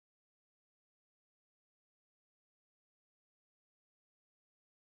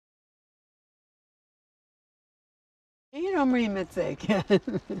היינו אומרים את זה, כן.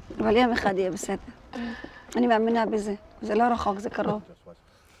 אבל יום אחד יהיה בסדר. אני מאמינה בזה. זה לא רחוק, זה קרוב.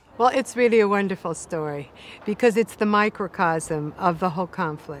 Well, it's really a wonderful story because it's the microcosm of the whole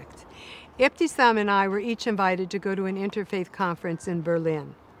conflict. Ibtisam and I were each invited to go to an interfaith conference in Berlin.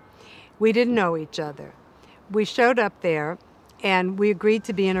 We didn't know each other. We showed up there and we agreed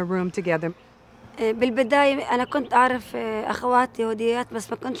to be in a room together. بالبداية أنا كنت أعرف أخوات يهوديات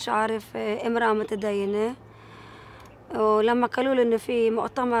بس ما كنتش أعرف امرأة متدينة. ولما قالوا لي إنه في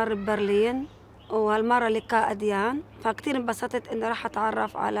مؤتمر ببرلين وهالمرة لقاء أديان فكتير انبسطت إني راح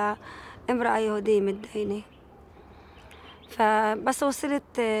أتعرف على امرأة يهودية متدينة. فبس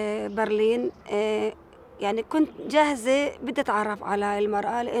وصلت برلين يعني كنت جاهزة بدي أتعرف على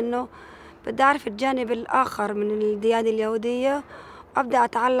المرأة لأنه بدي أعرف الجانب الآخر من الديانة اليهودية وأبدأ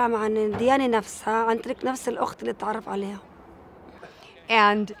أتعلم عن الديانة نفسها عن طريق نفس الأخت اللي أتعرف عليها.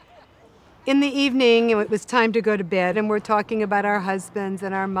 And in the evening, it was time to go to bed, and we're talking about our husbands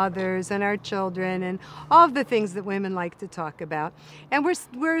and our mothers and our children and all of the things that women like to talk about. And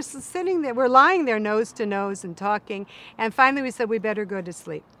we're sitting there, we're lying there nose to nose and talking, and finally we said we better go to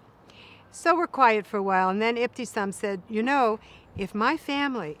sleep. So we're quiet for a while, and then Ibtisam said, you know, if my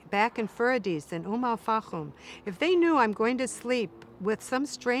family back in Fureidis and Al-Fahum, if they knew I'm going to sleep with some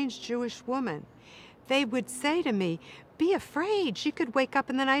strange Jewish woman, they would say to me, be afraid, she could wake up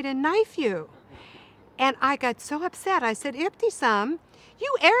in the night and knife you. And I got so upset. I said, Ibtisam,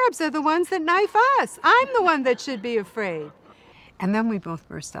 you Arabs are the ones that knife us. I'm the one that should be afraid. And then we both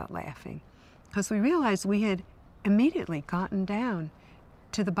burst out laughing because we realized we had immediately gotten down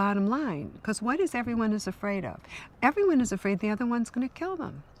to the bottom line. Because what is everyone is afraid of? Everyone is afraid the other one's going to kill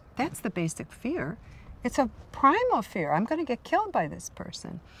them. That's the basic fear. It's a primal fear. I'm going to get killed by this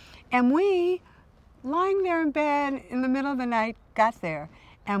person. And we, lying there in bed in the middle of the night, got there.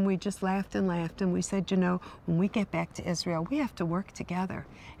 And we just laughed and laughed. And we said, you know, when we get back to Israel, we have to work together.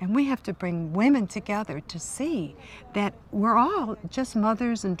 And we have to bring women together to see that we're all just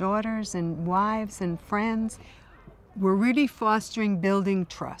mothers and daughters and wives and friends. We're really fostering building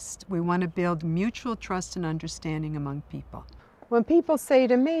trust. We want to build mutual trust and understanding among people. When people say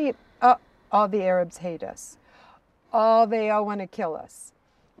to me, all the Arabs hate us, they all want to kill us.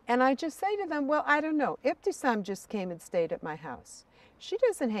 And I just say to them, well, I don't know. Ibtisam just came and stayed at my house. She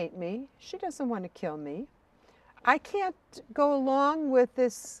doesn't hate me. She doesn't want to kill me. I can't go along with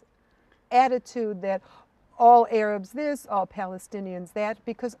this attitude that all Arabs this, all Palestinians that,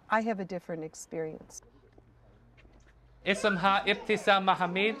 because I have a different experience. Ismha Ibtisam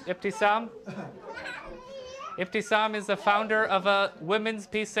Mahameed. Ibtisam is the founder of a women's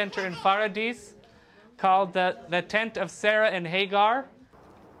peace center in Fureidis called the Tent of Sarah and Hagar.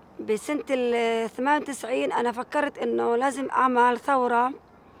 بسنة ال98 أنا فكرت إنه لازم أعمل ثورة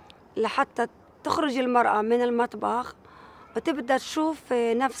لحتى تخرج المرأة من المطبخ وتبدأ تشوف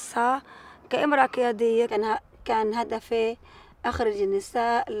نفسها كامرأة قيادية. كان هدفي أخرج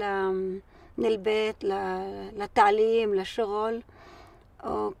النساء من البيت للتعليم للشغل.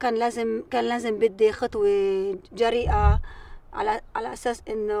 وكان لازم بدي خطوة جريئة على أساس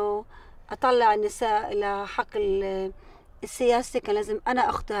إنه أطلع النساء إلى حق السياسي. كان لازم أنا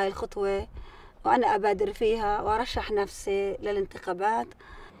أخذ هاي الخطوة وأنا أبادر فيها وأرشح نفسي للانتخابات.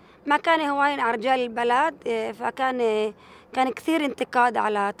 ما كان هواين على رجال البلد كان كثير انتقاد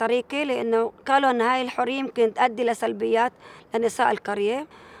على طريقي لأنه قالوا أن هاي الحرية يمكن تؤدي لسلبيات لنساء القرية.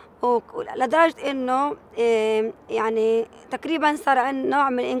 لدرجة إنه يعني تقريبا صار نوع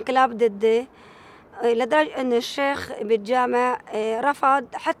من انقلاب ضدي لدرجة إن الشيخ بالجامع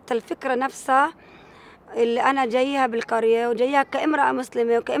رفض حتى الفكرة نفسها اللي أنا جايها بالقرية وجايها كامرأة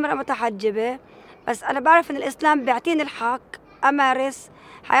مسلمة وكامرأة متحجبة. بس أنا بعرف إن الإسلام بيعطيني الحق أمارس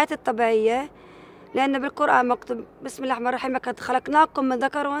حياتي الطبيعية لأن بالقرآن مكتوب بسم الله الرحمن الرحيم لقد خلقناكم من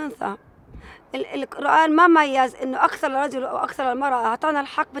ذكر وأنثى. القرآن ما ميز إنه أكثر الرجل أو أكثر المرأة، أعطانا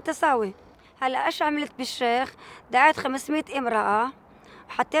الحق بالتساوي. هلا إيش عملت بالشيخ؟ دعيت 500 امرأة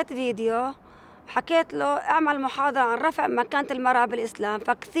وحطيت فيديو وحكيت له اعمل محاضرة عن رفع مكانة المرأة بالإسلام.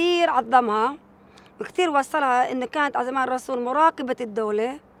 فكثير عظمها وكثير وصلها إنه كانت على زمان الرسول مراقبة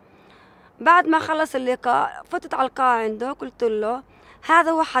الدولة. بعد ما خلص اللقاء فتت على القاعة عنده قلت له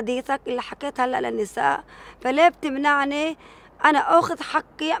هذا هو حديثك اللي حكيت هلا للنساء، فليه بتمنعني أنا أخذ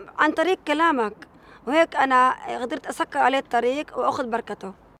حقي عن طريق كلامك؟ وهيك أنا قدرت أسكر عليه الطريق وأخذ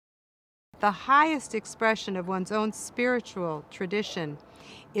بركته. The highest expression of one's own spiritual tradition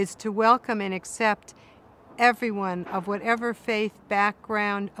is to welcome and accept everyone of whatever faith,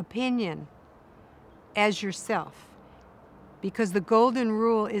 background, opinion as yourself, because the golden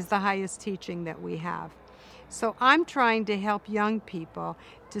rule is the highest teaching that we have. So I'm trying to help young people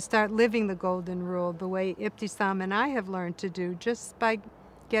to start living the golden rule the way Ibtisam and I have learned to do just by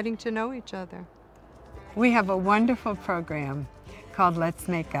getting to know each other. We have a wonderful program called Let's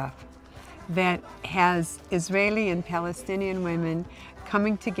Make Up that has Israeli and Palestinian women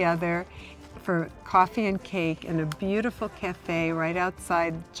coming together for coffee and cake in a beautiful cafe right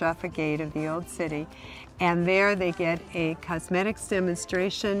outside Jaffa Gate of the Old City. And there they get a cosmetics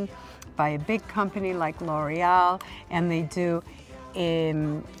demonstration by a big company like L'Oreal, and they do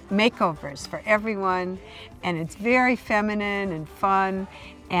makeovers for everyone, and it's very feminine and fun,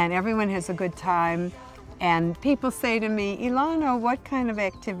 and everyone has a good time. And people say to me, Elana, what kind of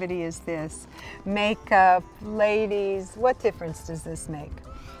activity is this? Makeup, ladies, what difference does this make?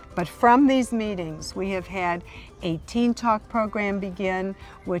 But from these meetings, we have had a Teen Talk program begin,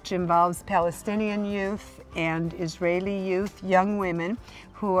 which involves Palestinian youth and Israeli youth, young women,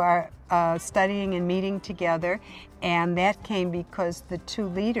 who are studying and meeting together. And that came because the two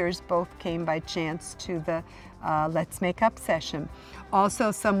leaders both came by chance to the Let's Make Up session.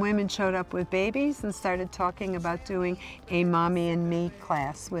 Also, some women showed up with babies and started talking about doing a mommy and me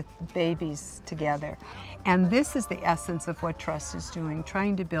class with babies together. And this is the essence of what Trust is doing,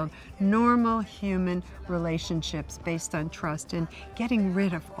 trying to build normal human relationships based on trust and getting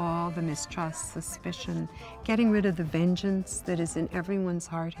rid of all the mistrust, suspicion, getting rid of the vengeance that is in everyone's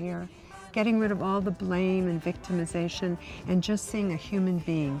heart here, getting rid of all the blame and victimization, and just seeing a human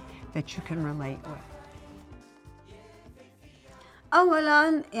being that you can relate with.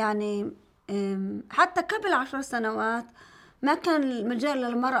 أولاً يعني حتى قبل 10 سنوات ما كان المجال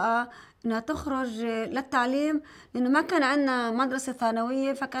للمرأة إنها تخرج للتعليم، لأنه ما كان عندنا مدرسة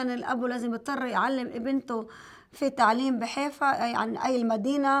ثانوية، فكان الأب لازم يضطر يعلم ابنته في تعليم بحيفا يعني أي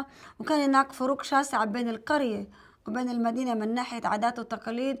المدينة، وكان هناك فروق شاسعة بين القرية وبين المدينة من ناحية عادات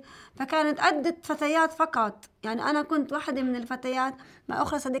وتقاليد. فكانت عدة فتيات فقط، يعني أنا كنت واحدة من الفتيات مع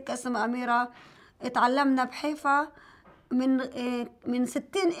أخرى صديقة اسمها أميرة، اتعلمنا بحيفا من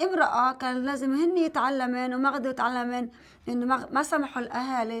 60 امرأة كان لازم هن يتعلمن وما قدروا يتعلمن لأنه ما سمحوا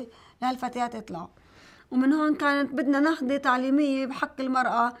الأهالي لهالفتيات يطلعوا. ومن هون كانت بدنا نهضة تعليمية بحق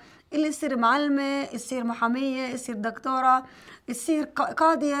المرأة اللي يصير معلمة، يصير محامية، يصير دكتورة، يصير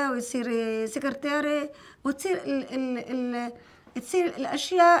قاضية، ويصير سكرتيرة، وتصير تصير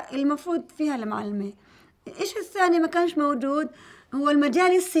الأشياء المفروض فيها المعلمة. الشيء الثاني ما كانش موجود هو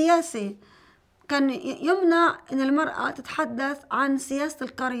المجال السياسي. كان يمنع أن المرأة تتحدث عن سياسة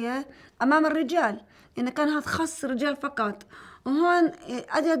القرية أمام الرجال، إن كان هذا خاص رجال فقط. وهون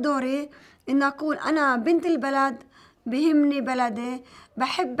أجى دوري إن أكون أنا بنت البلد، بهمني بلدي،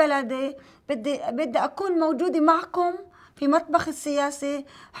 بحب بلدي، بدي أكون موجودة معكم في مطبخ السياسي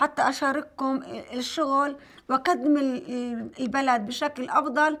حتى أشارككم الشغل وأقدم البلد بشكل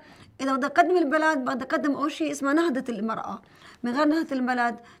أفضل. إذا بدي أقدم البلد بدي أقدم أول شيء اسمه نهضة المرأة. من غير نهضة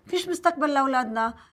البلد فيش مستقبل لأولادنا.